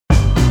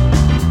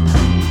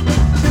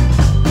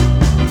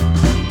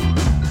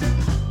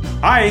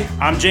Hi,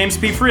 I'm James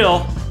P.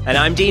 Friel. And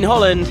I'm Dean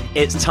Holland.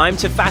 It's time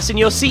to fasten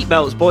your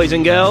seatbelts, boys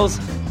and girls.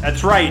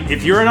 That's right.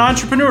 If you're an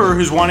entrepreneur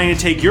who's wanting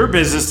to take your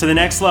business to the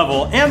next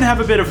level and have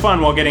a bit of fun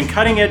while getting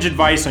cutting-edge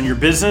advice on your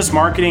business,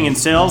 marketing, and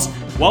sales,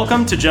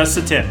 welcome to Just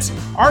the Tips,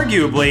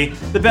 arguably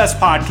the best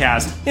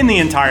podcast in the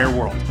entire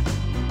world.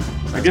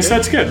 I guess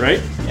that's good,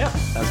 right? Yeah,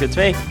 sounds good to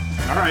me.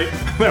 All right.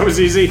 That was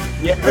easy.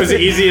 Yeah. That was the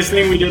easiest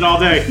thing we did all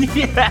day.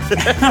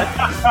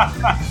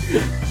 Yeah.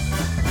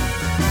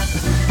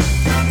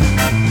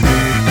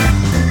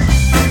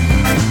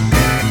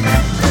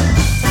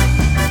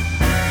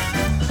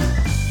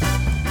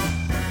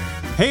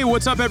 Hey,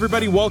 what's up,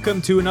 everybody?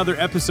 Welcome to another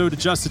episode of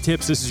Just the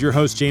Tips. This is your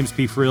host, James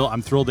P. Friel.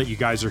 I'm thrilled that you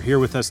guys are here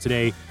with us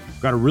today.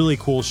 We've got a really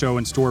cool show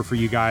in store for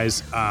you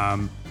guys.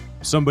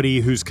 Somebody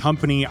whose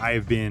company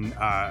I've been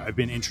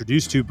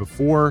introduced to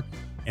before,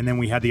 and then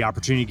we had the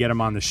opportunity to get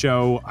him on the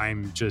show.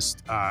 I'm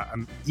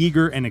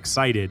eager and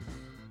excited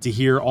to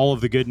hear all of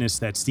the goodness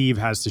that Steve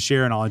has to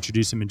share, and I'll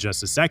introduce him in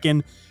just a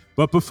second.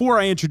 But before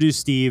I introduce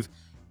Steve,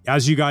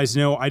 as you guys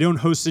know, I don't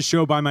host the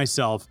show by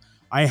myself.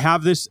 I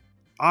have this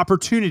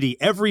opportunity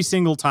every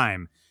single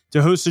time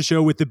to host a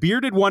show with the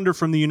bearded wonder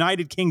from the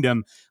United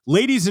Kingdom.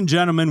 Ladies and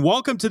gentlemen,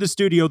 welcome to the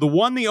studio, the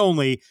one, the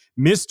only,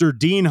 Mr.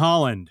 Dean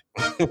Holland.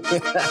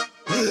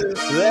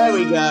 There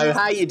we go.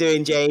 How you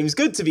doing, James?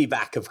 Good to be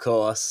back, of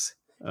course.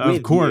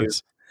 Of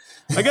course.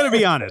 I got to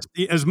be honest.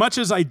 As much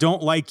as I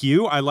don't like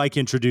you, I like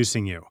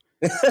introducing you.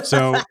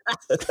 So,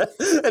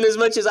 and as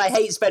much as I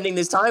hate spending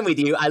this time with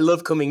you, I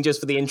love coming just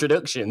for the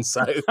introduction.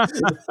 So,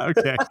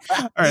 okay,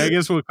 all right. I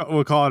guess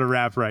we'll call it a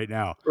wrap right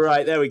now.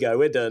 Right, there we go.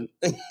 We're done.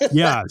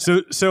 Yeah.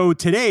 So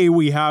today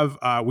we have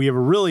a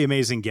really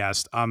amazing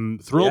guest. I'm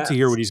thrilled to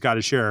hear what he's got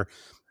to share.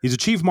 He's a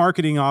chief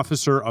marketing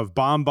officer of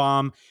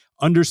BombBomb,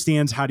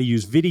 understands how to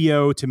use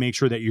video to make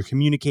sure that you're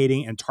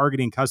communicating and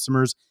targeting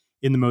customers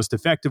in the most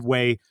effective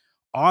way.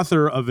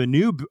 Author of a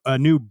new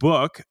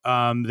book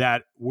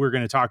that we're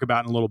going to talk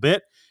about in a little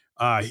bit.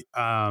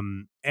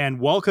 And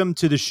welcome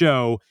to the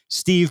show,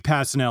 Steve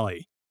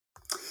Passanelli.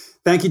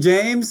 Thank you,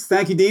 James.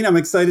 Thank you, Dean. I'm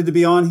excited to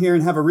be on here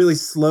and have a really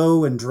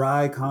slow and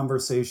dry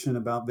conversation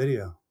about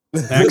video.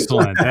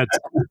 Excellent.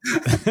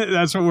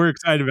 That's what we're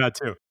excited about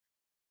too.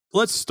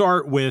 Let's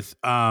start with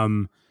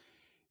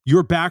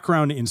your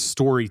background in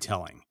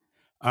storytelling.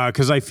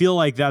 Because I feel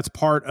like that's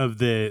part of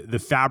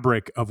the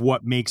fabric of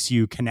what makes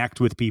you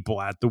connect with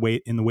people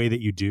in the way that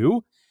you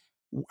do.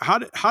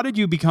 How did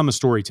you become a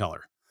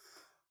storyteller?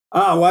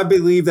 Well, I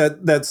believe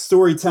that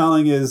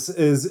storytelling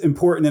is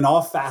important in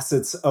all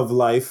facets of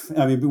life.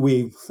 I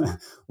mean,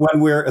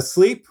 when we're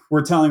asleep,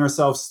 we're telling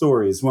ourselves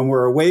stories. When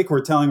we're awake, we're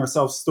telling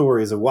ourselves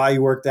stories of why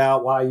you worked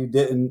out, why you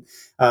didn't.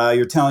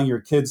 You're telling your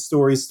kids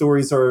stories.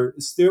 Stories are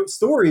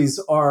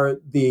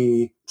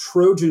the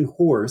Trojan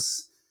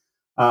horse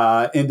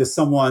into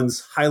someone's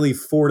highly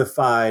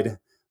fortified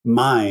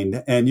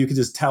mind. And you can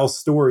just tell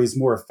stories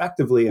more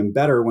effectively and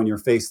better when you're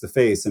face to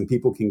face, and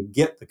people can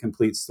get the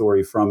complete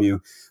story from you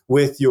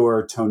with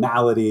your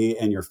tonality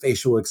and your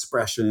facial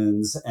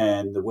expressions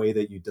and the way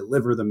that you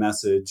deliver the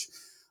message.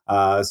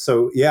 I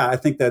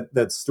think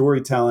that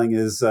storytelling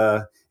is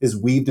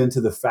weaved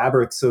into the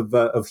fabrics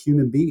of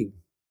human being.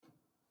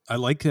 I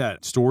like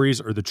that.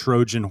 Stories are the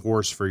Trojan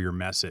horse for your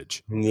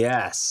message.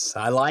 Yes,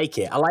 I like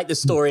it. I like the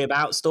story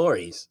about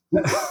stories.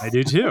 I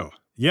do too.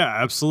 Yeah,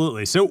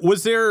 absolutely. So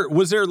was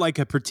there like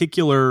a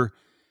particular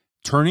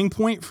turning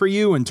point for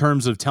you in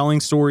terms of telling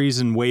stories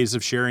and ways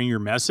of sharing your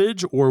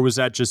message? Or was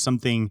that just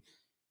something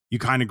you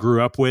kind of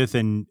grew up with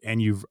and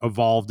you've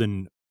evolved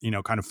and,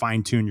 kind of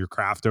fine-tuned your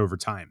craft over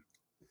time?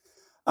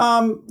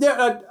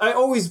 I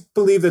always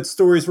believed that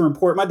stories were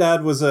important. My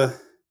dad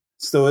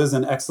still is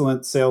an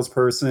excellent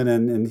salesperson,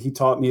 and he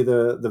taught me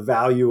the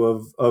value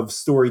of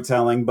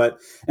storytelling.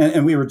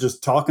 And we were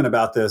just talking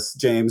about this,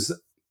 James.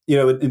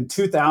 In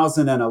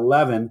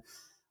 2011,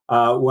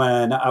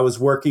 when I was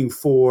working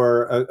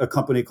for a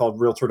company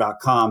called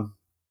Realtor.com,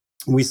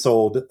 we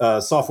sold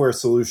software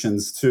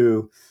solutions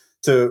to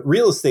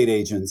real estate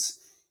agents,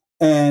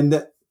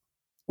 and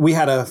we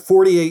had a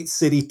 48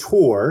 city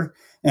tour.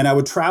 And I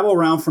would travel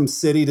around from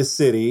city to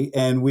city,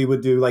 and we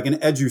would do like an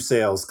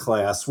edu-sales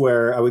class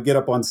where I would get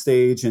up on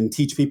stage and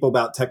teach people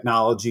about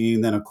technology.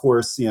 And then, of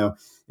course,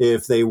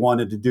 if they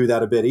wanted to do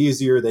that a bit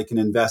easier, they can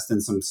invest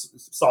in some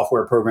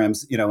software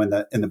programs, in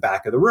the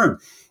back of the room.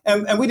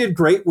 And we did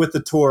great with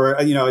the tour.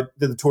 I did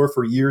the tour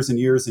for years and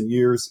years and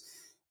years.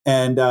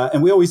 And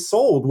we always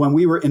sold when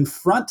we were in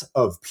front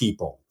of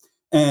people.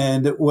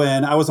 And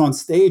when I was on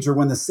stage, or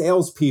when the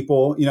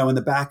salespeople, in the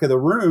back of the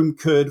room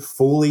could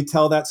fully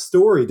tell that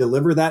story,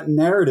 deliver that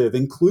narrative,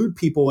 include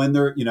people in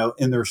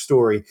their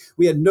story,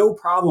 we had no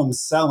problem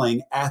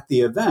selling at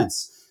the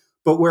events.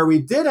 But where we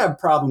did have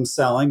problems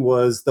selling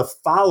was the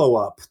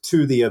follow-up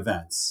to the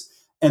events.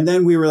 And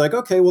then we were like,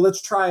 okay, well,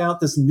 let's try out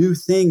this new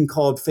thing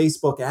called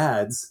Facebook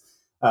ads.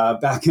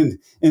 Back in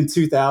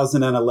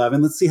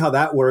 2011. Let's see how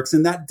that works.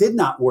 And that did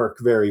not work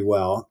very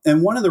well.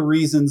 And one of the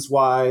reasons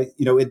why,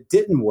 it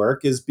didn't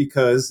work is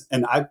because,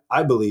 and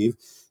I believe,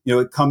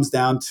 it comes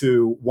down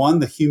to one,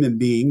 the human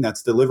being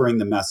that's delivering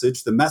the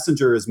message. The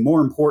messenger is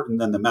more important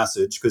than the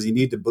message because you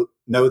need to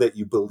know that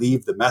you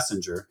believe the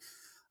messenger.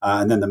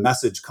 And then the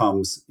message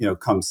comes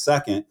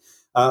second.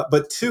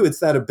 But two, it's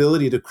that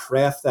ability to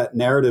craft that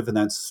narrative and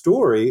that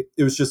story.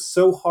 It was just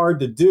so hard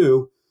to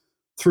do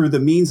through the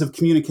means of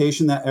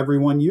communication that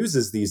everyone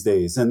uses these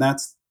days. And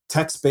that's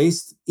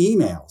text-based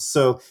emails.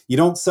 So you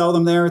don't sell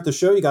them there at the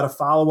show. You got to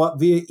follow up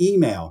via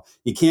email.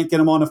 You can't get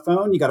them on a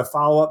phone. You got to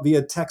follow up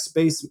via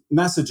text-based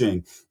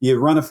messaging. You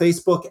run a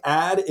Facebook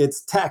ad,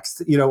 it's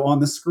text, on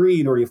the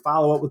screen, or you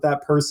follow up with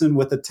that person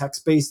with a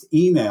text-based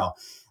email.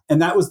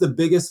 And that was the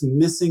biggest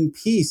missing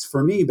piece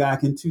for me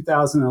back in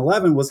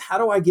 2011 was how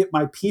do I get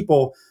my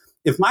people,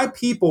 if my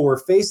people were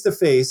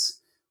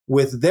face-to-face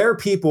with their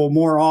people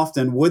more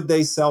often, would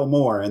they sell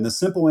more? And the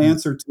simple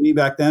answer to me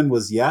back then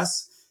was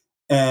yes.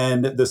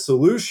 And the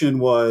solution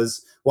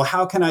was, well,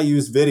 how can I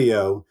use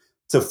video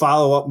to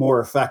follow up more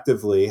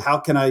effectively? How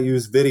can I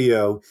use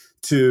video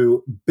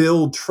to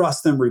build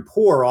trust and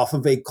rapport off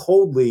of a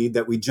cold lead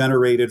that we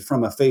generated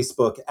from a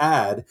Facebook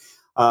ad?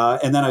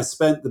 And then I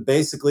spent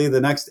basically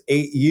the next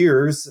 8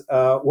 years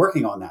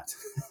working on that.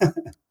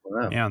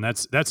 Wow. Yeah,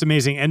 that's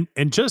amazing.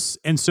 And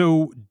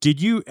so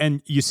did you?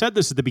 And you said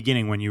this at the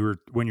beginning when you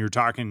were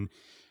talking.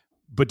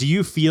 But do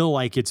you feel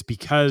like it's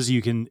because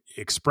you can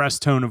express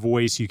tone of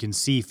voice, you can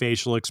see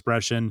facial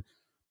expression,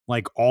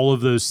 like all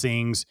of those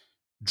things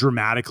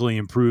dramatically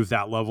improve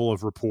that level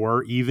of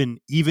rapport, even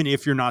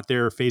if you're not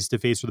there face to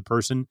face with a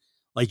person,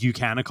 like you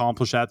can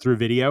accomplish that through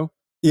video?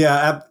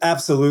 Yeah,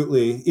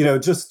 absolutely.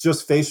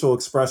 Just facial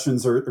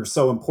expressions are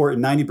so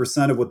important.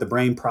 90% of what the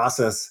brain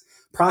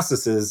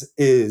processes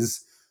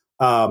is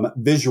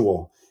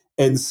visual.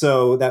 And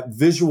so that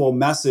visual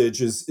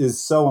message is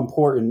so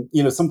important.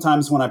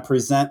 Sometimes when I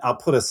present, I'll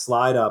put a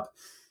slide up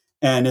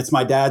and it's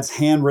my dad's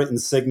handwritten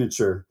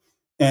signature.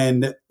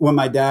 And when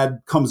my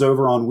dad comes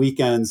over on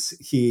weekends,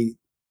 he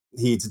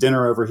eats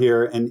dinner over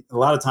here. And a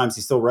lot of times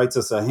he still writes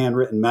us a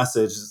handwritten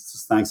message,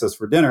 just thanks us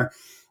for dinner.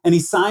 And he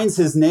signs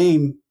his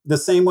name the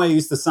same way he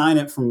used to sign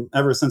it from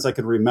ever since I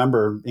could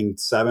remember, being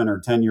 7 or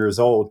 10 years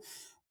old.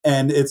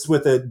 And it's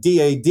with a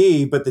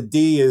DAD, but the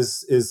D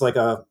is like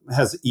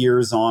has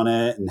ears on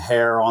it and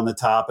hair on the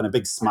top and a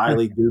big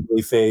smiley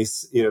googly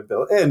face,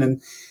 built in.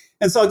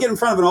 And so I'll get in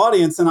front of an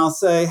audience and I'll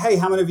say, hey,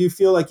 how many of you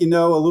feel like you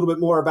know a little bit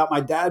more about my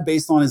dad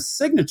based on his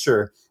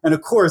signature? And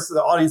of course,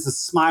 the audience is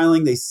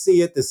smiling. They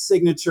see it. The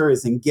signature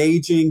is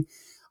engaging.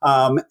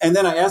 And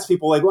then I ask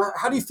people like, well,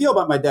 how do you feel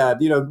about my dad?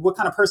 What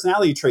kind of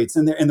personality traits?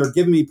 And they're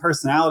giving me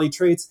personality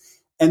traits.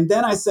 And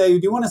then I say,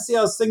 do you want to see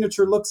how his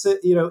signature looks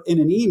at, in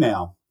an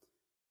email?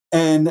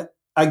 And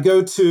I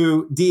go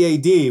to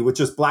DAD, which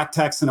is black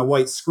text and a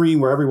white screen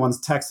where everyone's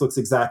text looks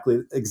exactly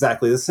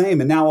the same.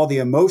 And now all the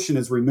emotion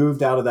is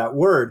removed out of that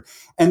word.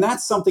 And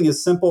that's something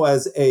as simple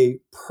as a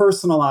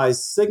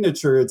personalized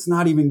signature. It's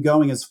not even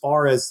going as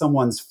far as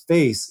someone's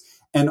face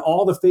and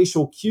all the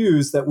facial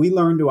cues that we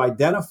learn to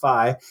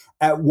identify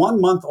at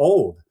 1 month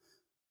old.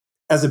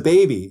 As a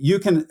baby,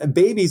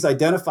 babies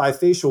identify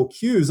facial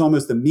cues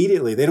almost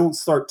immediately. They don't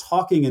start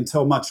talking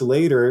until much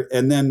later,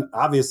 and then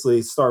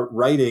obviously start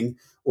writing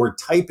or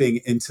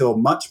typing until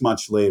much,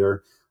 much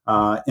later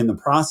in the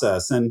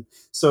process. And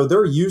so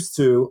they're used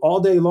to, all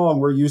day long,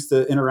 we're used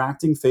to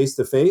interacting face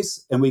to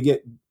face, and we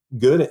get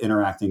good at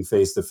interacting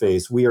face to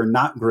face. We are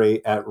not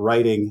great at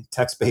writing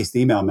text-based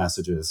email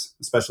messages,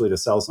 especially to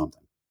sell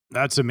something.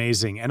 That's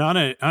amazing. And on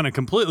a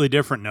completely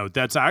different note,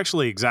 that's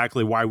actually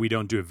exactly why we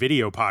don't do a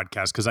video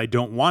podcast, because I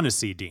don't want to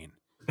see Dean.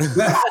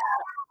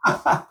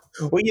 Well,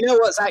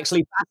 what's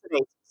actually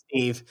fascinating,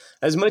 Steve?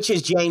 As much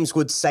as James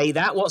would say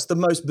that, what's the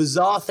most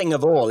bizarre thing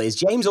of all is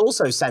James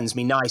also sends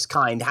me nice,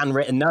 kind,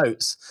 handwritten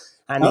notes.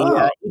 And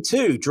he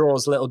too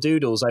draws little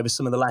doodles over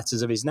some of the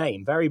letters of his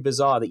name. Very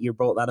bizarre that you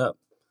brought that up.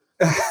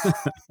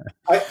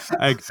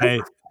 I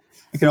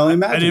can only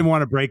imagine. I didn't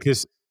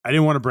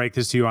want to break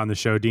this to you on the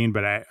show, Dean,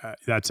 but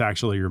that's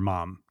actually your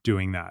mom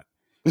doing that.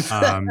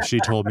 She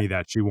told me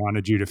that she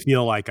wanted you to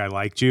feel like I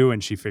liked you,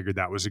 and she figured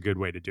that was a good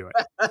way to do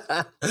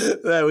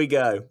it. There we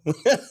go.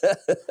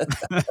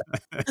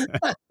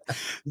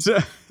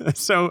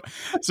 So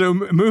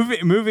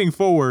moving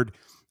forward,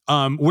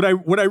 what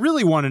I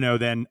really want to know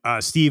then,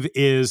 Steve,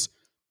 is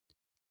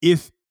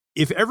if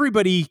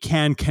everybody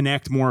can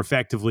connect more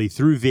effectively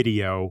through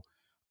video,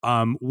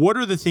 what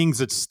are the things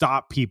that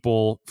stop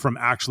people from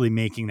actually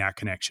making that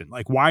connection?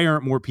 Like, why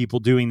aren't more people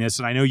doing this?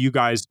 And I know you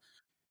guys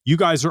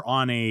are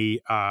on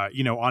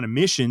a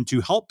mission to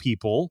help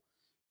people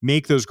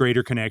make those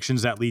greater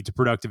connections that lead to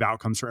productive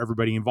outcomes for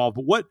everybody involved.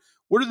 But what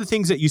are the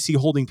things that you see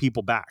holding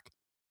people back?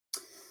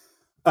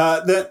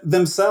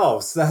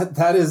 Themselves.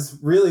 That is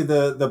really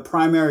the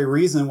primary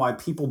reason why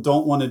people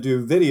don't want to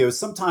do videos.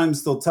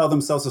 Sometimes they'll tell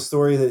themselves a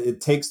story that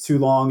it takes too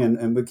long,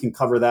 and we can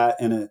cover that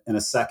in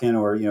a second,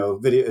 or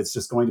video, it's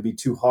just going to be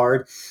too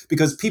hard,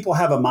 because people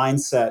have a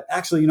mindset.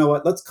 Actually, you know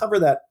what? Let's cover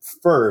that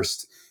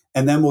first,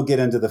 and then we'll get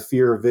into the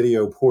fear of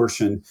video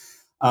portion.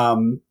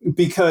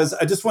 because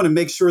I just want to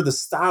make sure the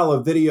style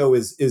of video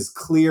is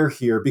clear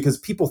here, because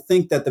people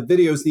think that the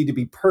videos need to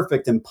be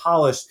perfect and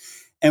polished.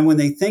 And when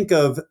they think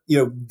of,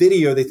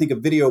 video, they think of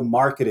video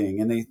marketing,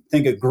 and they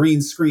think of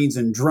green screens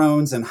and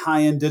drones and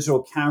high-end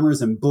digital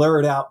cameras and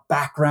blurred out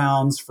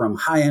backgrounds from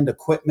high-end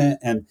equipment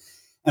and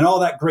all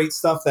that great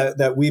stuff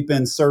that we've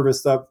been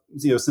serviced up,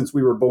 since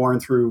we were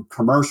born through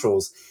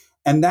commercials.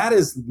 And that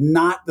is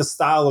not the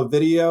style of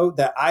video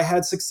that I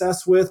had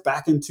success with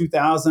back in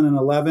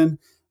 2011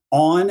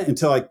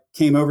 until I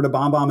came over to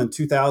BombBomb in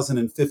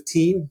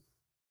 2015.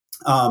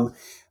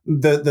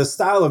 The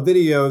style of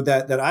video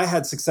that I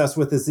had success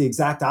with is the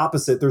exact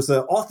opposite. There's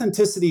an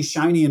authenticity,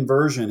 shiny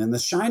inversion. And the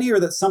shinier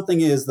that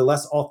something is, the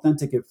less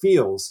authentic it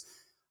feels.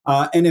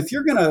 And if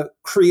you're going to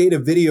create a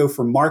video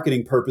for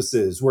marketing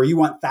purposes where you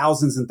want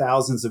thousands and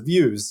thousands of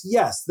views,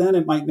 yes, then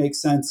it might make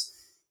sense.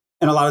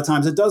 And a lot of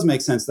times it does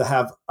make sense to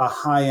have a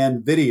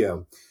high-end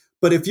video.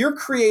 But if you're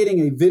creating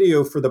a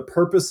video for the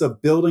purpose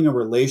of building a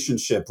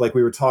relationship, like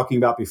we were talking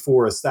about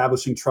before,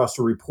 establishing trust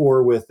or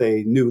rapport with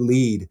a new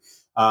lead,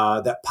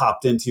 that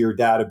popped into your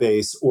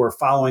database, or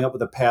following up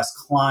with a past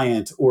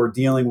client, or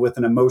dealing with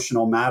an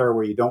emotional matter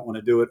where you don't want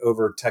to do it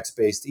over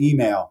text-based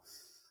email.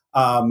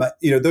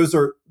 Those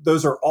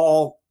are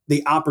all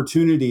the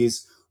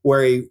opportunities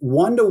where a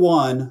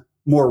one-to-one,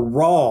 more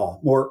raw,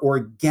 more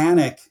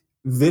organic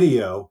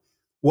video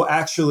will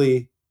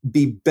actually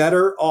be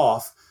better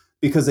off,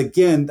 because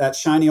again, that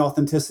shiny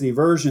authenticity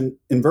inversion,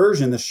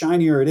 the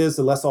shinier it is,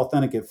 the less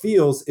authentic it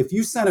feels. If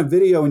you send a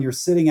video and you're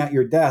sitting at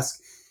your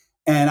desk,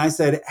 and I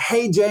said,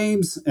 "Hey,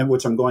 James," and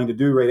which I'm going to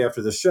do right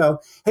after the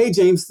show. "Hey,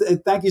 James,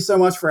 thank you so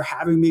much for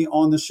having me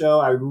on the show.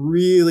 I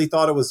really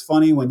thought it was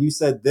funny when you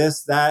said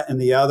this, that,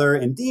 and the other.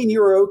 And Dean, you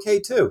were okay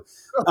too."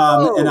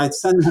 And I'd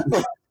send them.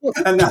 You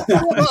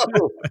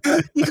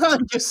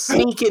can't just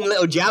sneak in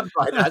little jabs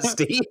like that,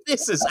 Steve.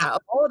 This is out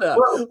of order.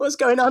 What's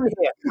going on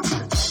here?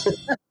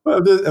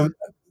 Well,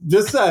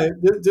 just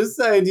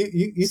saying.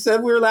 You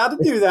said we were allowed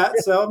to do that,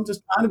 so I'm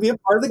just trying to be a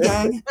part of the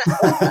gang.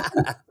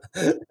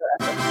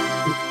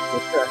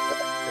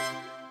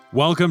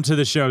 Welcome to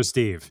the show,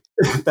 Steve.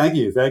 Thank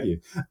you.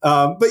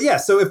 But yeah,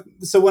 so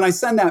when I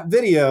send that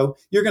video,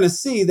 you're going to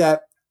see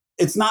that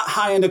it's not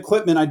high-end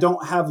equipment. I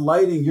don't have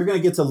lighting. You're going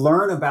to get to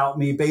learn about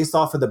me based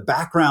off of the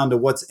background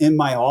of what's in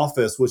my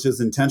office, which is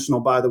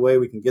intentional, by the way.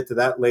 We can get to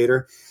that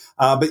later.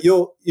 But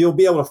you'll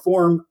be able to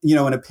form,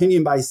 an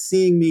opinion by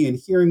seeing me and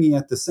hearing me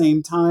at the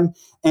same time.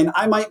 And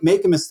I might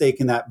make a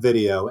mistake in that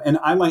video, and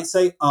I might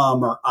say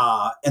or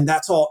and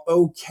that's all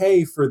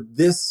okay for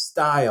this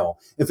style.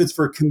 If it's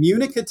for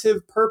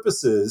communicative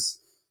purposes,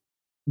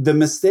 the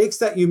mistakes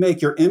that you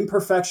make, your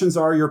imperfections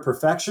are your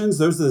perfections.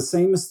 Those are the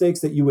same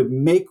mistakes that you would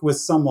make with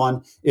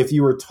someone if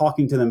you were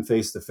talking to them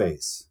face to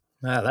face.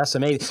 Wow, that's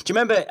amazing. Do you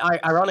remember,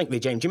 ironically,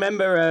 James,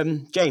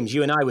 James,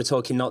 you and I were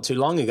talking not too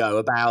long ago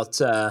about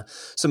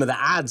some of the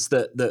ads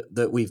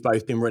that we've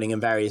both been running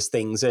and various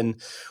things. And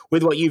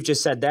with what you've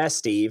just said there,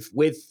 Steve,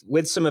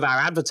 with some of our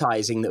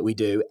advertising that we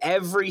do,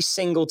 every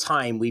single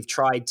time we've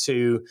tried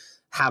to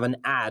have an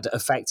ad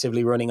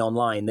effectively running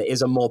online that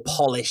is a more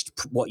polished,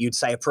 what you'd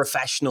say, a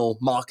professional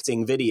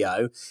marketing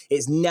video,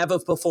 it's never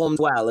performed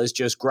well as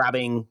just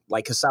grabbing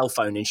like a cell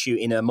phone and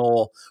shooting a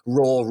more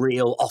raw,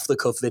 real,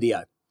 off-the-cuff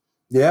video.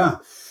 Yeah.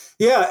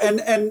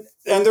 And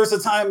there's a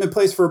time and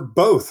place for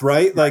both,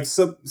 right? Like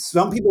some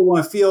people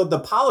want to feel the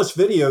polished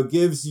video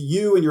gives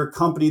you and your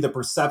company the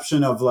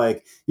perception of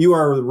like, you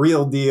are the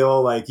real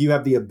deal. Like you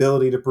have the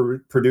ability to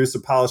produce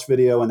a polished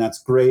video, and that's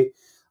great.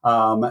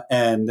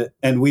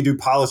 And we do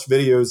polished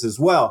videos as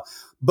well.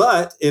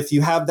 But if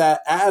you have that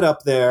ad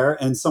up there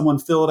and someone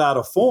filled out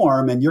a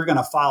form and you're going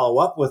to follow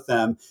up with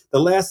them, the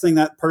last thing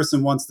that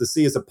person wants to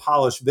see is a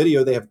polished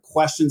video. They have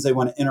questions. They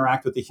want to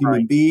interact with a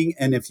human being.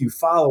 And if you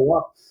follow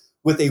up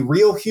with a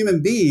real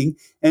human being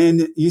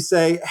and you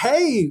say,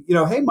 hey,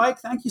 Mike,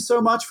 thank you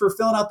so much for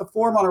filling out the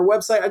form on our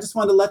website. I just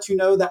wanted to let you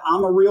know that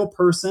I'm a real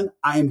person.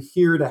 I am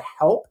here to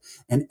help.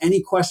 And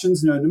any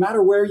questions, no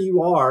matter where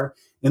you are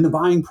in the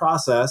buying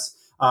process,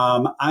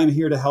 I'm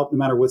here to help no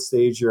matter what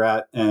stage you're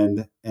at.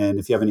 And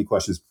if you have any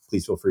questions,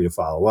 please feel free to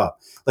follow up.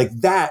 Like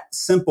that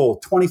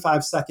simple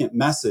 25-second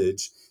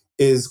message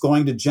is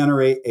going to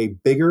generate a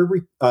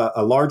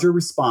larger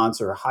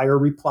response or a higher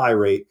reply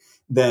rate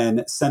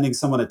than sending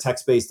someone a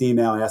text-based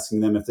email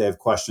asking them if they have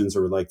questions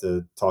or would like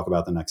to talk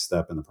about the next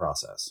step in the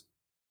process.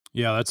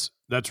 Yeah,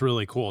 that's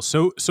really cool.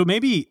 So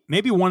maybe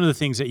one of the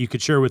things that you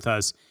could share with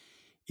us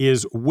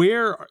is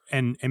where,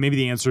 and maybe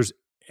the answer is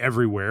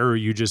everywhere, or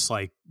you just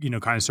kind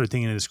of start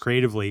thinking of this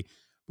creatively,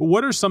 but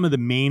what are some of the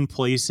main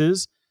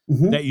places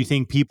that you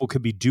think people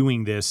could be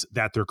doing this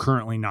that they're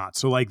currently not?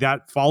 So like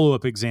that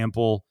follow-up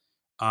example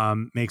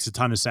makes a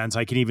ton of sense.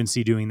 I can even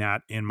see doing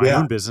that in my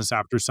own business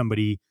after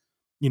somebody,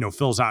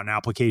 fills out an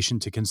application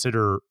to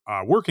consider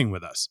working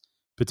with us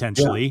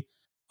potentially.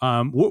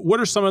 Yeah. What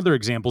are some other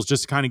examples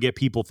just to kind of get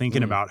people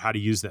thinking about how to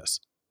use this?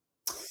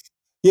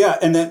 Yeah.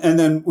 And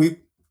then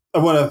I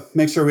want to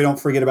make sure we don't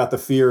forget about the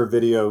fear of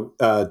video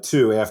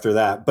too after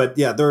that. But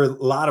yeah, there are a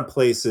lot of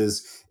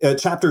places.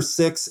 Chapter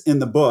 6 in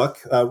the book,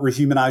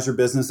 Rehumanize Your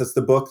Business. That's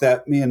the book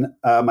that me and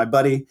my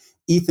buddy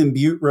Ethan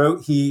Butte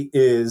wrote. He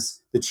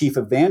is the chief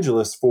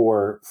evangelist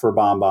for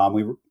BombBomb.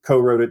 We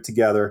co-wrote it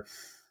together.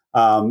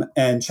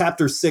 And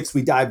chapter 6,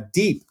 we dive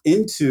deep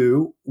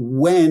into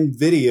when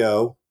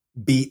video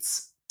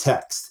beats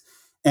text.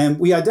 And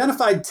we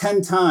identified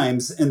 10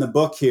 times in the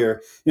book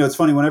here. You know, it's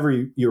funny, whenever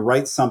you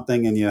write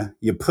something and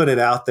you put it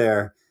out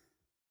there,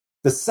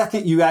 the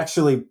second you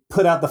actually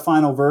put out the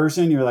final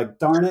version, you're like,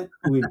 darn it,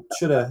 we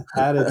should have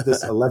added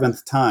this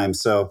 11th time.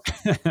 So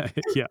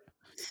yeah,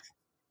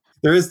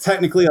 there is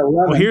technically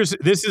 11. Well,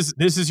 this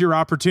is your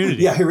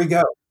opportunity. Yeah, here we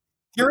go.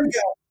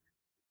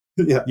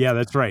 Yeah,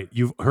 that's right.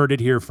 You've heard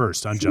it here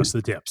first on Just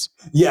the Tips.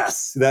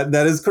 Yes, that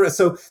is correct.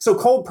 So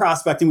cold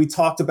prospecting, we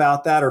talked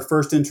about that. Our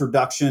first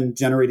introduction,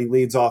 generating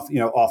leads off a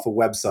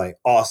website.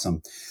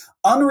 Awesome.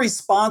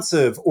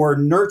 Unresponsive or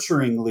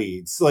nurturing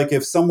leads. Like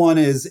if someone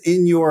is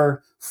in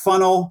your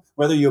funnel,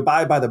 whether you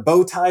buy by the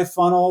bow tie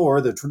funnel or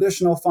the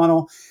traditional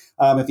funnel,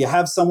 if you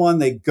have someone,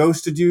 they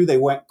ghosted you, they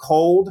went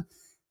cold.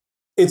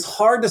 It's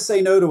hard to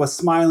say no to a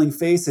smiling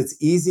face.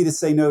 It's easy to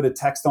say no to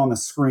text on the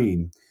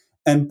screen.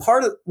 And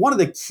one of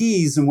the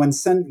keys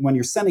when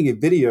you're sending a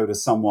video to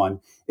someone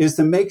is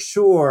to make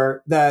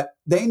sure that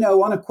they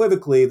know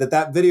unequivocally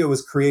that video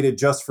was created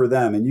just for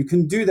them. And you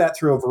can do that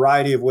through a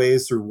variety of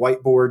ways, through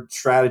whiteboard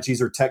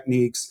strategies or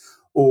techniques,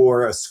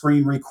 or a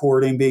screen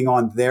recording being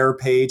on their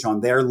page, on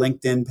their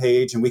LinkedIn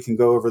page. And we can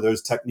go over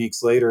those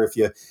techniques later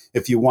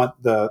if you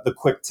want the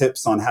quick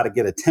tips on how to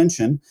get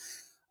attention.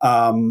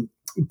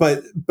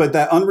 But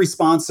that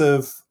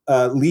unresponsive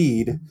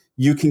lead,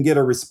 you can get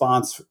a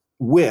response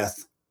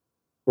with,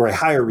 or a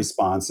higher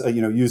response,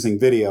 using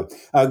video.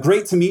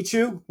 Great to meet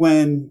you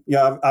when,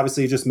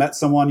 obviously you just met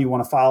someone, you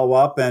want to follow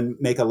up and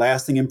make a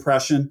lasting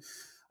impression.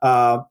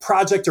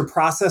 Project or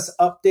process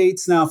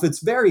updates. Now, if it's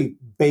very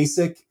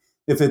basic,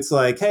 if it's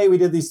like, hey, we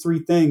did these 3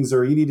 things,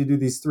 or you need to do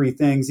these 3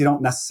 things, you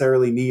don't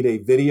necessarily need a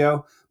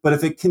video. But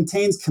if it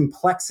contains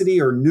complexity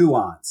or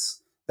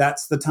nuance,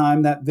 that's the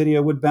time that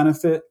video would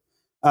benefit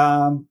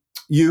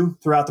you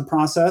throughout the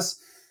process.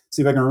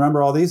 See if I can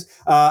remember all these.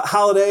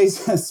 Holidays,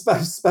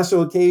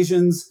 special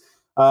occasions,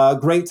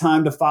 great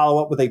time to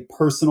follow up with a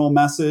personal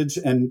message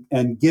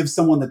and give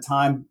someone the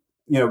time.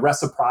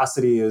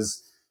 Reciprocity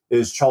is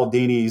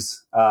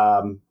Cialdini's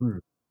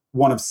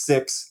one of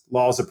 6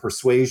 laws of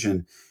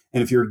persuasion.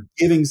 And if you're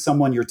giving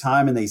someone your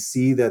time and they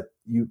see that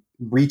you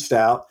reached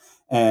out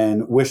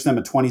and wish them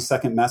a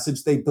 20-second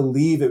message, they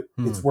believe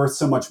it's worth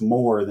so much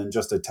more than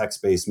just a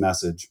text-based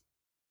message.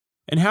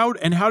 And how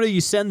do you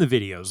send the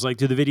videos? Like,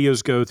 do the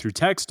videos go through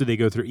text? Do they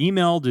go through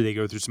email? Do they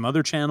go through some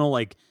other channel?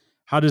 Like,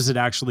 how does it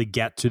actually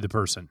get to the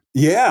person?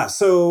 Yeah,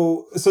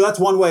 so that's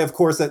one way, of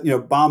course, that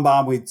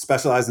BombBomb, we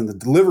specialize in the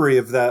delivery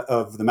of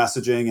the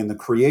messaging and the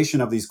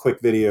creation of these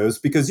quick videos,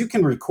 because you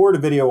can record a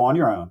video on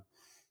your own.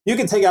 You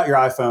can take out your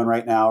iPhone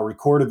right now,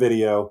 record a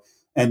video,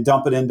 and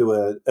dump it into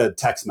a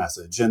text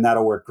message, and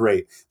that'll work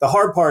great. The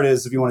hard part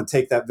is if you want to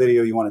take that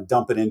video, you want to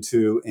dump it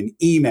into an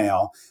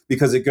email,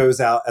 because it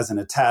goes out as an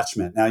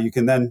attachment. Now, you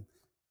can then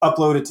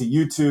upload it to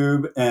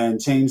YouTube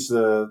and change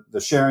the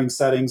sharing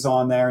settings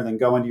on there, and then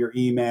go into your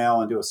email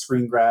and do a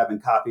screen grab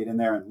and copy it in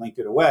there and link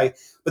it away.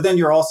 But then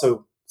you're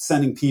also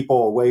sending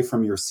people away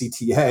from your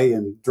CTA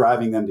and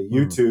driving them to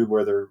YouTube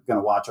where they're going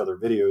to watch other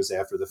videos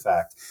after the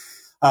fact.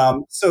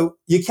 So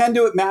you can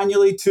do it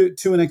manually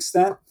to an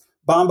extent.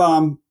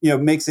 BombBomb,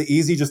 makes it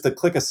easy just to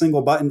click a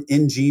single button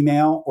in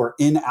Gmail or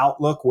in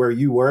Outlook where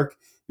you work.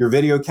 Your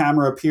video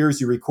camera appears,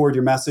 you record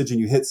your message, and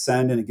you hit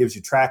send, and it gives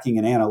you tracking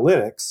and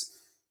analytics.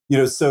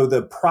 So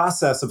the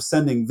process of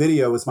sending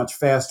video is much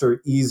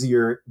faster,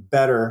 easier,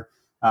 better,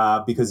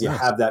 because you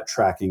have that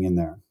tracking in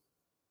there.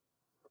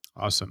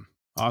 Awesome.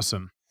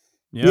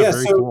 Yeah,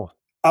 very cool.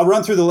 I'll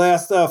run through the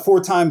last 4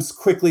 times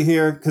quickly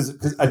here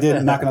because I did.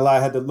 I'm not going to lie.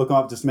 I had to look them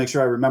up just to make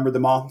sure I remembered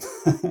them all.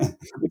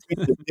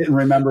 Didn't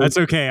remember. That's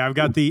okay. I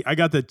got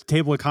the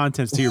table of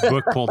contents to your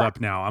book pulled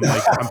up now. I'm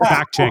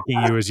fact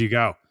checking you as you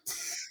go.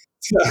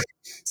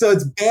 So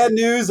it's bad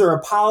news or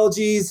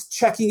apologies,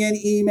 checking in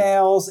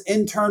emails,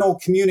 internal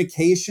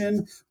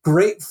communication.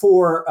 Great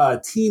for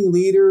team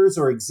leaders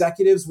or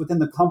executives within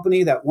the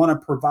company that want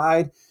to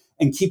provide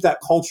and keep that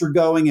culture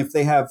going. If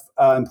they have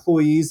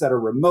employees that are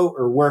remote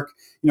or work,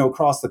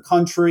 across the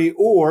country,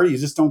 or you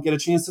just don't get a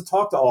chance to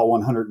talk to all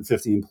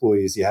 150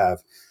 employees you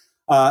have.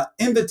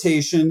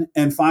 Invitation,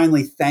 and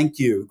finally, thank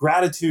you.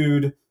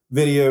 Gratitude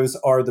videos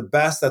are the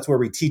best. That's where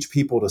we teach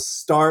people to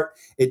start.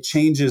 It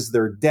changes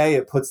their day.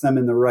 It puts them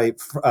in the right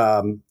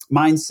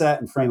mindset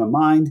and frame of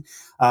mind.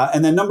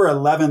 And then number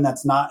 11,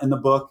 that's not in the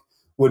book,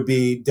 would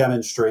be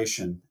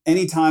demonstration.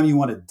 Anytime you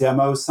want to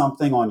demo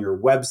something on your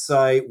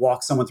website,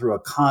 walk someone through a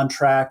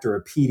contract or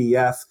a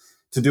PDF,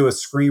 to do a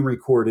screen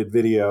recorded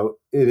video,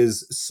 it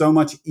is so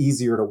much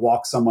easier to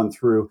walk someone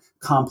through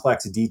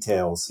complex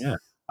details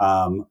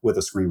with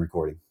a screen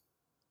recording.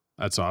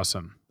 That's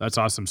awesome.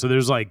 So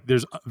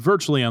there's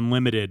virtually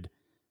unlimited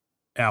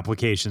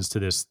applications to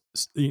this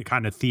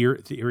kind of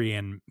theory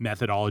and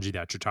methodology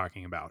that you're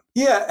talking about.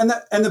 Yeah,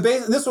 and the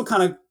base, this will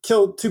kind of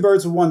kill two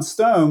birds with one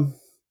stone.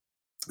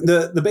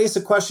 The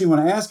basic question you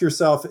want to ask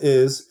yourself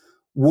is,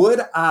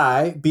 would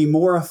I be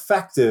more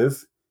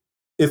effective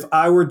if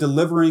I were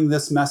delivering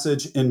this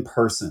message in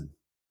person?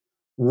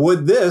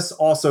 Would this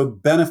also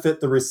benefit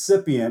the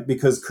recipient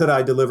because could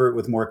I deliver it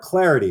with more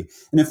clarity?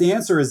 And if the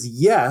answer is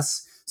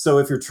yes, so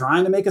if you're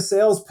trying to make a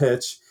sales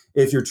pitch,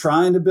 if you're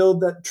trying to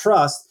build that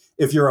trust,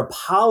 if you're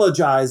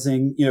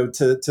apologizing,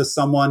 to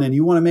someone and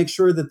you want to make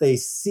sure that they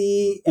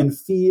see and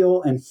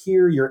feel and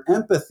hear your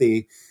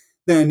empathy,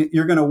 then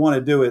you're going to want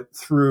to do it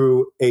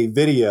through a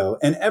video.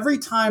 And every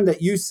time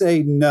that you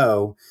say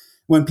no,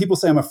 when people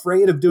say, I'm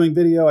afraid of doing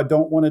video, I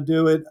don't want to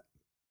do it,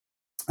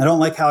 I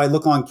don't like how I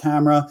look on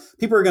camera,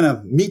 people are going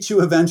to meet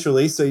you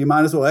eventually. So you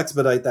might as well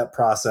expedite that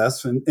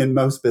process in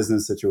most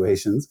business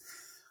situations.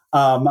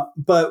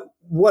 But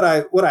what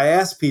I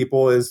ask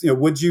people is,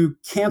 would you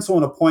cancel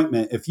an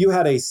appointment if you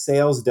had a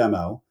sales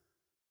demo?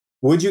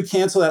 Would you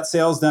cancel that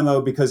sales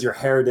demo because your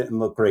hair didn't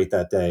look great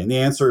that day? And the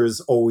answer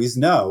is always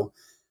no.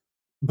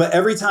 But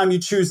every time you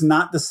choose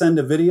not to send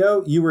a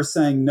video, you were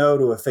saying no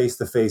to a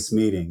face-to-face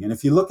meeting. And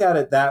if you look at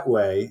it that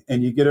way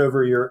and you get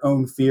over your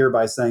own fear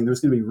by saying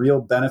there's going to be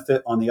real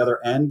benefit on the other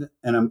end,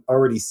 and I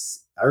already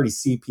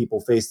see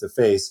people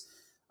face-to-face,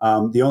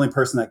 the only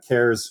person that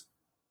cares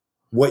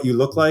what you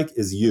look like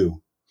is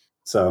you.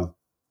 So,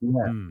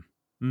 yeah.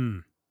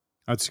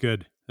 That's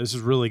good. This is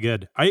really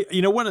good.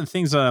 One of the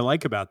things that I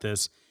like about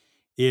this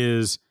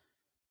is,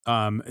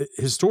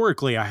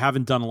 historically, I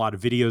haven't done a lot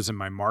of videos in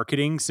my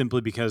marketing simply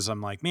because I'm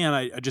like, man,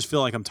 I just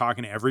feel like I'm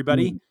talking to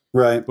everybody.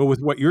 Right. But with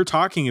what you're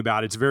talking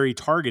about, it's very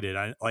targeted.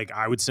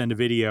 I would send a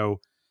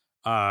video,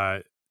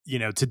 to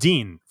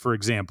Dean, for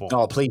example.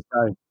 Oh, please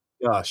don't.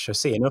 Gosh, I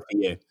see enough of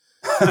you.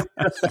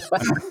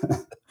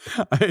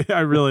 I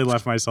really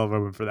left myself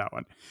open for that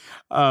one.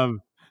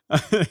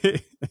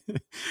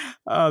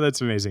 Oh, that's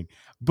amazing.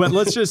 But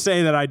let's just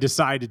say that I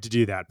decided to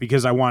do that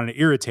because I wanted to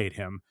irritate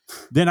him.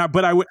 Then I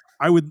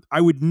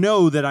would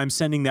know that I'm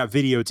sending that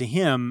video to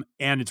him,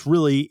 and it's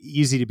really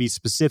easy to be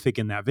specific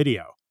in that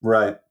video.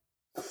 Right.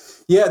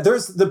 Yeah,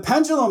 the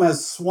pendulum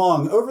has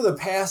swung over the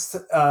past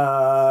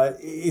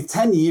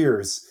 10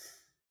 years,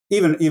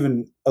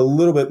 even a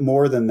little bit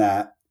more than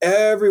that.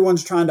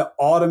 Everyone's trying to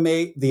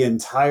automate the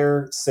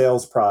entire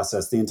sales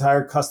process, the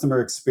entire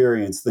customer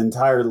experience, the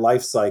entire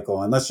life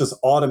cycle. And let's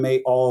just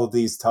automate all of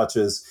these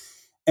touches.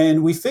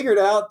 And we figured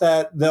out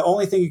that the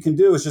only thing you can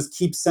do is just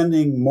keep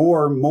sending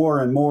more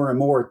and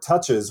more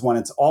touches when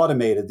it's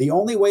automated. The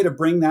only way to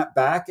bring that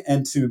back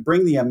and to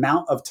bring the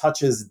amount of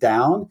touches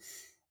down,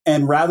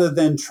 and rather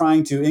than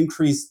trying to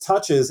increase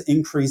touches,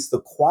 increase the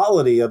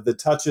quality of the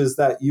touches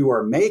that you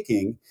are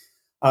making,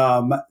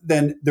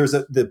 then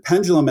the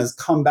pendulum has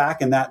come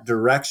back in that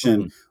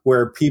direction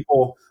where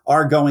people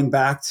are going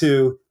back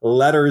to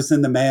letters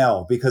in the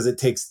mail because it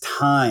takes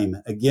time.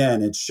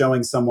 Again, it's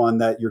showing someone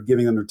that you're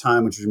giving them their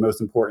time, which is your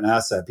most important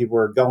asset. People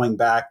are going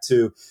back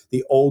to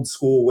the old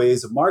school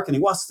ways of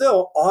marketing while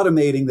still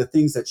automating the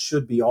things that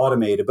should be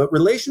automated. But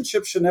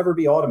relationships should never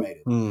be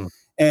automated.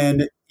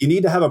 And you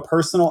need to have a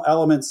personal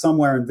element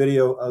somewhere, and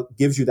video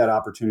gives you that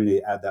opportunity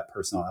to add that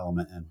personal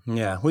element in.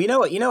 Yeah. Well, you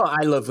know what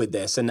I love with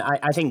this, and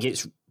I think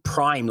it's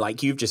prime,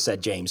 like you've just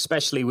said, James,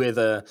 especially with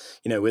a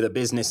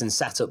business and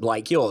setup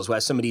like yours, where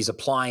somebody's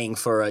applying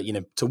for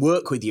to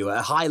work with you at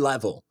a high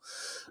level.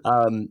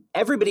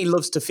 Everybody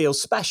loves to feel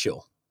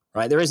special,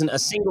 right? There isn't a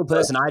single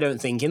person, I don't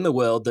think, in the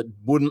world that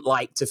wouldn't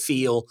like to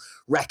feel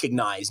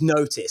recognized,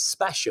 noticed,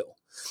 special.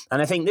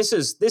 And I think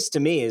this to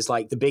me is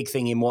like the big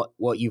thing in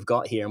what you've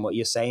got here and what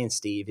you're saying,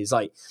 Steve, is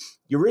like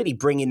you're really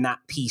bringing that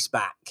piece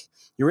back.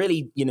 You're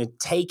really,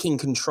 taking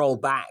control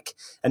back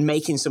and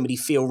making somebody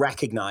feel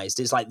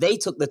recognized. It's like they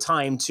took the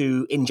time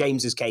to, in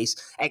James's case,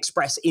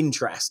 express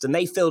interest, and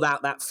they filled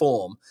out that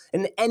form.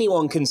 And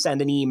anyone can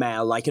send an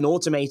email, like an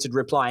automated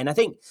reply. And I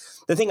think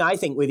the thing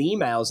with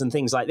emails and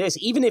things like this,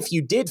 even if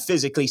you did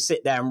physically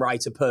sit there and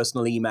write a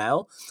personal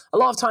email, a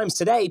lot of times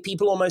today,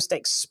 people almost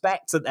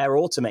expect that they're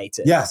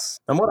automated. Yes.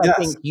 And I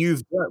think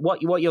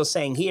what you're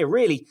saying here,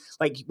 really,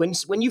 like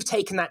when you've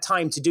taken that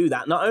time to do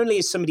that, not only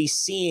is somebody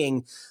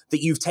seeing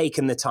that you've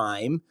taken the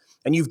time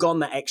and you've gone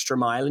that extra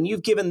mile and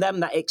you've given them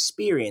that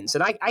experience.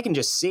 And I can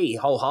just see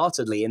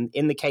wholeheartedly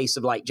in the case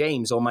of like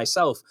James or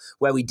myself,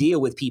 where we deal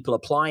with people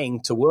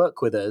applying to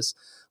work with us,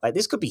 like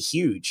this could be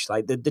huge.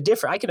 Like the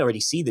difference, I can already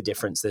see the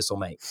difference this will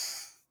make.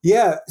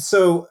 Yeah.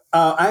 So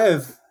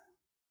I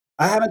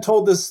haven't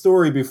told this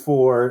story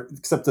before,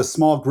 except to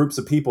small groups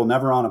of people,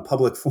 never on a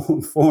public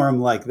forum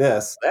like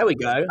this. There we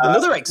go.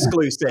 Another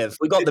exclusive.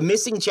 We got the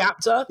missing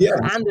chapter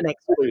and an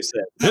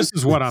exclusive. This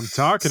is what I'm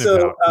talking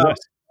about. Yes.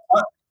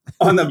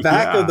 On the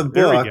back of the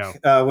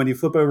book, when you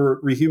flip over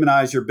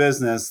Rehumanize Your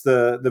Business,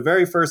 the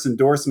very first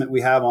endorsement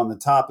we have on the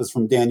top is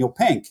from Daniel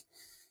Pink.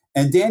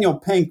 And Daniel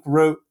Pink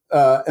wrote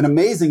an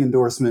amazing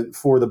endorsement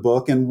for the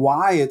book and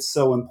why it's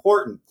so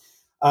important.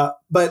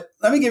 But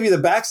let me give you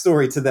the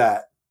backstory to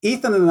that.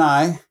 Ethan and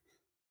I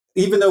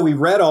even though we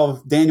read all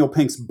of Daniel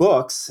Pink's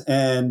books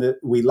and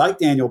we like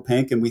Daniel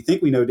Pink and we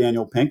think we know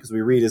Daniel Pink because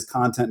we read his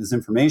content and his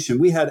information,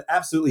 we had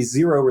absolutely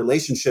zero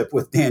relationship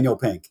with Daniel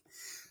Pink.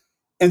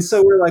 And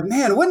so we're like,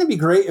 man, wouldn't it be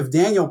great if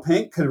Daniel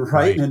Pink could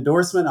write an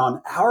endorsement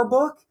on our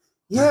book?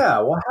 Yeah,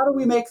 well, how do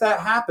we make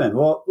that happen?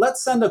 Well,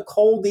 let's send a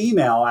cold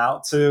email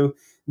out to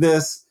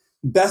this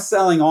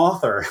best-selling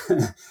author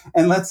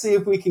and let's see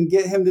if we can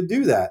get him to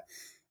do that.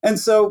 And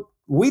so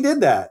we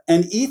did that.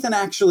 And Ethan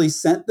actually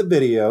sent the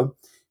video.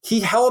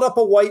 He held up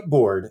a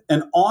whiteboard,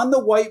 and on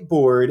the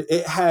whiteboard,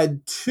 it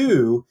had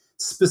 2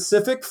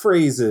 specific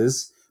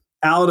phrases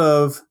out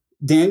of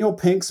Daniel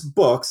Pink's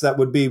books that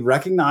would be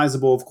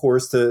recognizable, of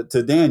course, to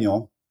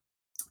Daniel.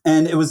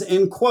 And it was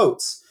in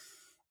quotes.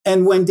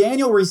 And when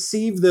Daniel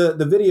received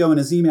the video in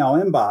his email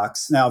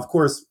inbox, now, of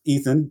course,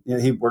 Ethan,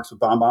 he works with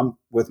BombBomb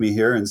with me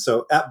here. And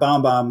so at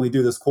BombBomb, we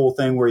do this cool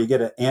thing where you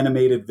get an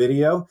animated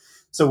video.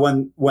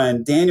 So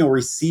when Daniel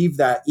received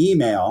that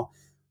email,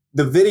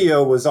 the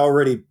video was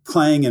already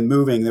playing and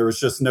moving. There was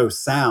just no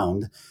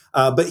sound.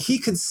 But he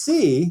could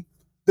see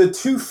the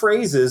 2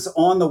 phrases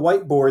on the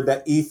whiteboard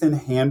that Ethan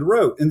hand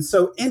wrote. And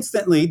so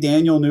instantly,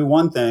 Daniel knew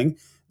one thing,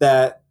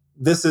 that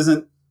this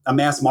isn't a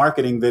mass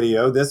marketing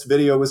video. This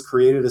video was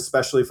created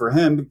especially for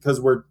him because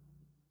we're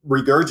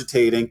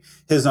regurgitating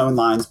his own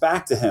lines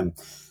back to him.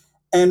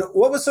 And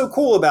what was so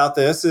cool about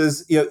this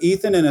is,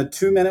 Ethan in a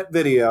 2-minute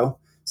video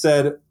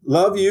said,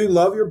 love you,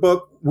 love your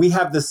book. We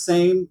have the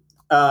same,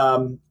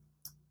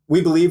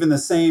 we believe in the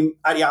same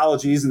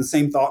ideologies and the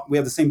same thought. We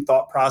have the same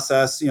thought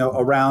process,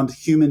 around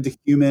human to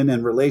human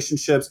and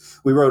relationships.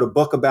 We wrote a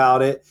book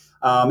about it.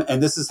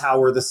 And this is how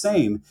we're the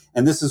same.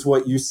 And this is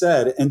what you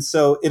said. And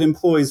so it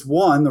employs,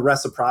 1, the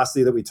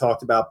reciprocity that we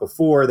talked about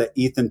before, that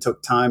Ethan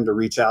took time to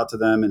reach out to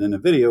them and in a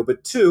video.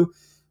 But 2,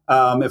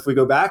 if we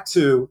go back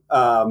to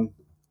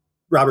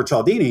Robert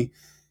Cialdini,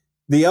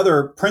 the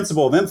other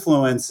principle of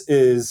influence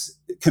is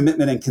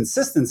commitment and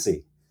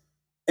consistency.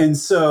 And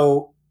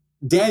so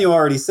Daniel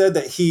already said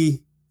that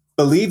he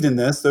believed in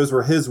this. Those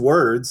were his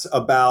words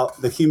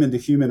about the human to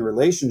human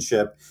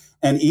relationship.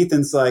 And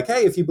Ethan's like,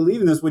 hey, if you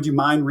believe in this, would you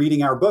mind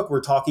reading our book?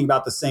 We're talking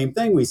about the same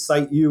thing. We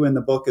cite you in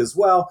the book as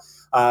well.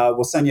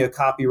 We'll send you a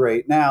copy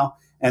right now.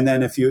 And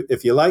then if you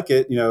like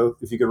it,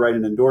 if you could write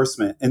an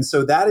endorsement. And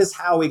so that is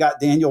how we got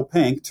Daniel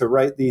Pink to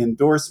write the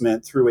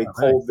endorsement through a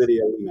cold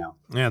video email.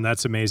 Man,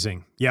 that's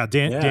amazing. Yeah,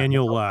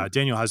 Daniel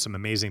has some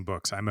amazing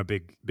books. I'm a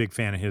big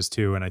fan of his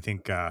too. And I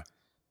think at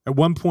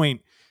one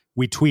point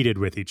we tweeted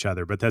with each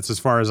other, but that's as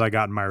far as I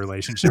got in my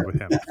relationship with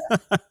him.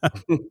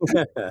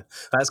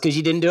 That's because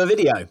you didn't do a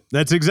video.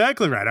 That's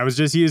exactly right. I was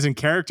just using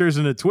characters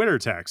in a Twitter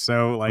text.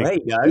 So there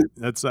you go.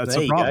 That's there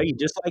a you problem. Go. You're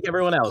just like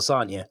everyone else,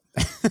 aren't you?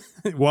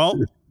 Well,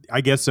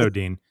 I guess so,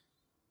 Dean.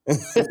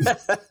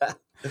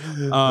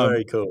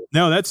 Very cool.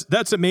 No,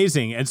 that's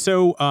amazing. And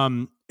so,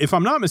 if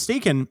I'm not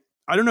mistaken,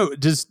 I don't know,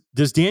 does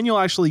Daniel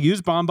actually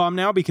use BombBomb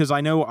now? Because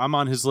I know I'm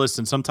on his list,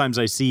 and sometimes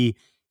I see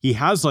he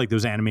has like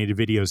those animated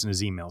videos in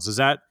his emails. Is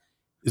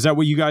that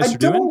what you guys are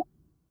doing?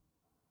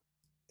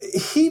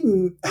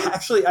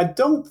 I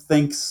don't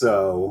think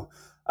so.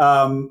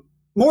 More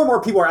and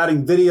more people are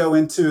adding video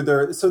into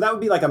their, so that would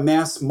be like a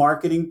mass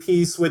marketing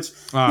piece, which,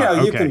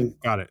 you can,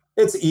 got it.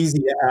 It's easy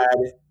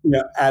to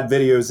add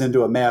videos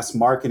into a mass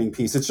marketing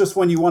piece. It's just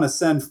when you want to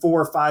send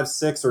 4, 5,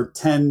 6, or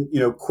 10,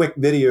 quick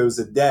videos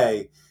a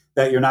day,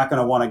 that you're not going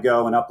to want to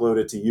go and upload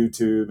it to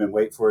YouTube and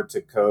wait for it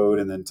to code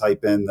and then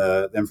type in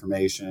the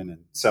information.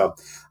 And so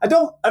I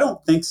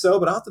don't think so,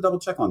 but I'll have to double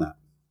check on that.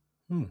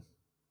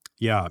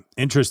 Yeah.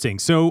 Interesting.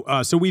 So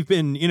we've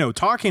been,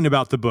 talking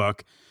about the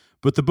book,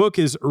 but the book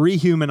is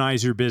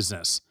Rehumanize Your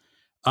Business.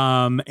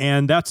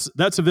 And that's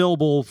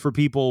available for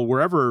people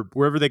wherever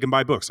they can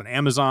buy books, on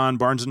Amazon,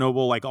 Barnes &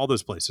 Noble, like all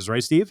those places,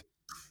 right, Steve?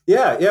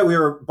 Yeah. We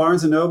were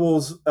Barnes &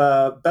 Noble's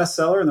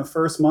bestseller in the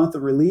first month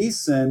of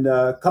release, and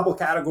a couple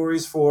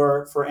categories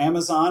for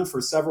Amazon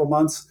for several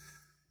months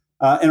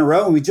in a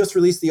row. And we just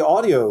released the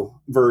audio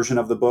version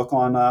of the book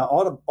on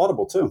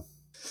Audible too.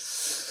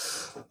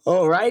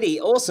 All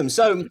righty. Awesome.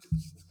 So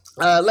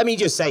let me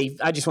just say,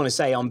 I just want to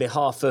say on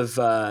behalf of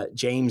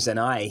James and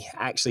I,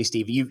 actually,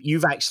 Steve,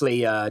 you've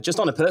actually, just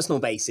on a personal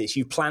basis,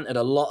 you've planted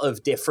a lot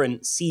of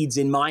different seeds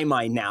in my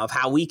mind now of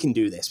how we can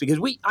do this, because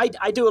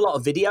I do a lot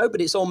of video,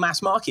 but it's all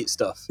mass market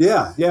stuff.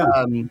 Yeah.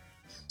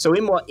 So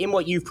in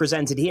what you've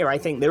presented here, I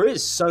think there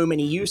is so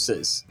many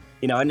uses,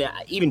 and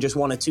even just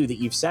 1 or 2 that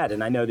you've said,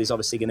 and I know there's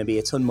obviously going to be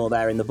a ton more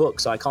there in the book,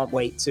 so I can't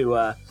wait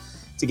to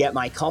get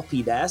my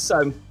copy there.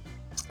 So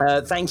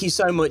thank you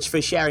so much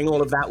for sharing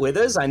all of that with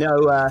us. I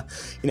know,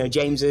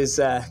 James is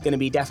going to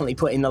be definitely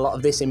putting a lot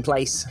of this in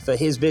place for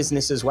his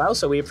business as well.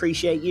 So we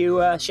appreciate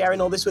you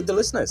sharing all this with the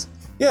listeners.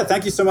 Yeah,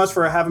 thank you so much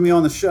for having me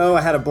on the show.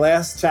 I had a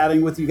blast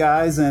chatting with you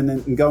guys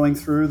and going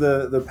through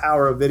the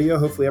power of video.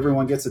 Hopefully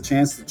everyone gets a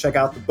chance to check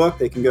out the book.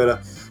 They can go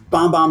to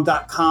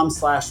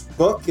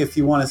bombbomb.com/book if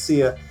you want to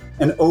see an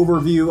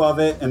overview of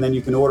it, and then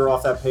you can order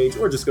off that page,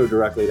 or just go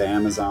directly to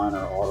Amazon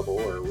or Audible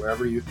or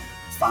wherever you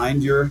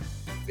find your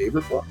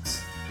favorite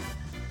books.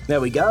 There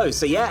we go.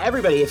 So yeah,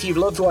 everybody, if you've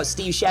loved what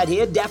Steve shared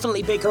here,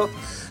 definitely pick up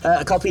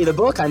a copy of the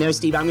book. I know,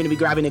 Steve, I'm going to be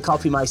grabbing a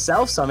copy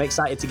myself, so I'm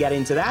excited to get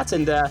into that.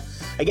 And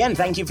again,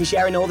 thank you for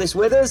sharing all this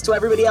with us. To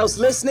everybody else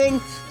listening,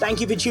 thank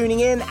you for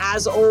tuning in.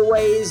 As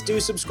always, do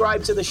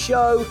subscribe to the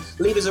show.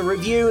 Leave us a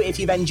review if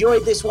you've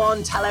enjoyed this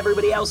one. Tell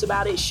everybody else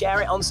about it.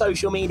 Share it on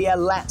social media.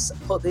 Let's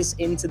put this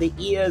into the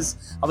ears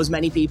of as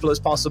many people as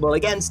possible.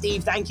 Again,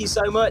 Steve, thank you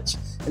so much.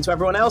 And to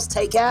everyone else,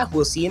 take care.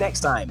 We'll see you next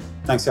time.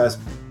 Thanks, guys.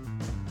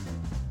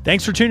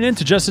 Thanks for tuning in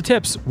to Just the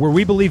Tips, where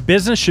we believe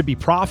business should be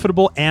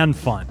profitable and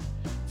fun.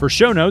 For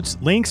show notes,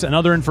 links, and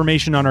other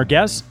information on our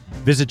guests,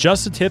 visit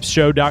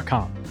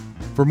justthetipsshow.com.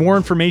 For more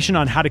information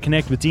on how to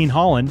connect with Dean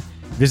Holland,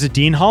 visit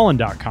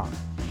deanholland.com.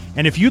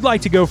 And if you'd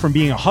like to go from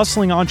being a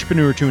hustling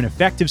entrepreneur to an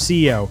effective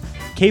CEO,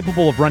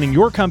 capable of running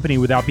your company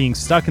without being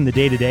stuck in the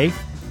day-to-day,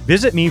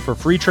 visit me for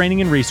free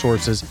training and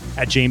resources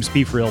at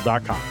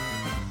jamespfriel.com.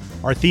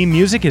 Our theme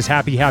music is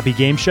Happy Happy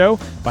Game Show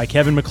by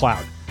Kevin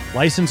MacLeod,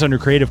 licensed under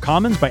Creative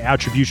Commons by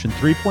Attribution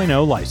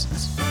 3.0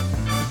 license.